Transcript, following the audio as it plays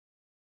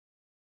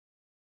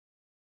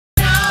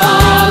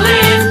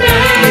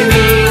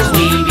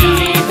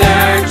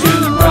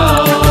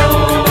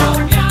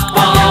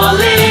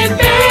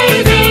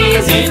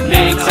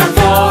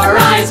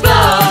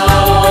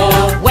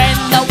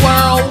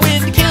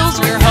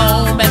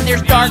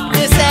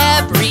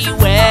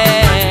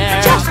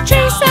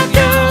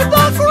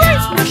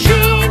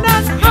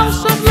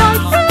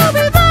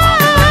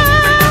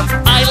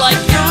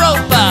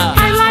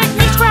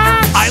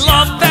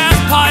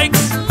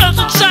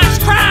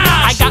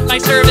my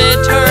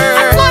servitor.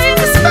 I fly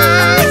into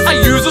space. I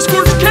use a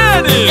scorched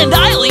cannon. And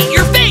I'll eat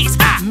your face.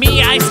 Ha!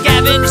 Me, I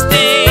scavenge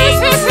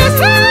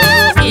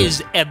things.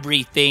 Is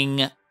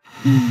everything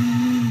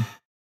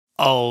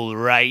all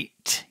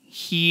right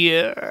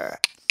here?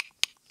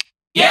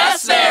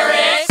 Yes, there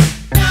is.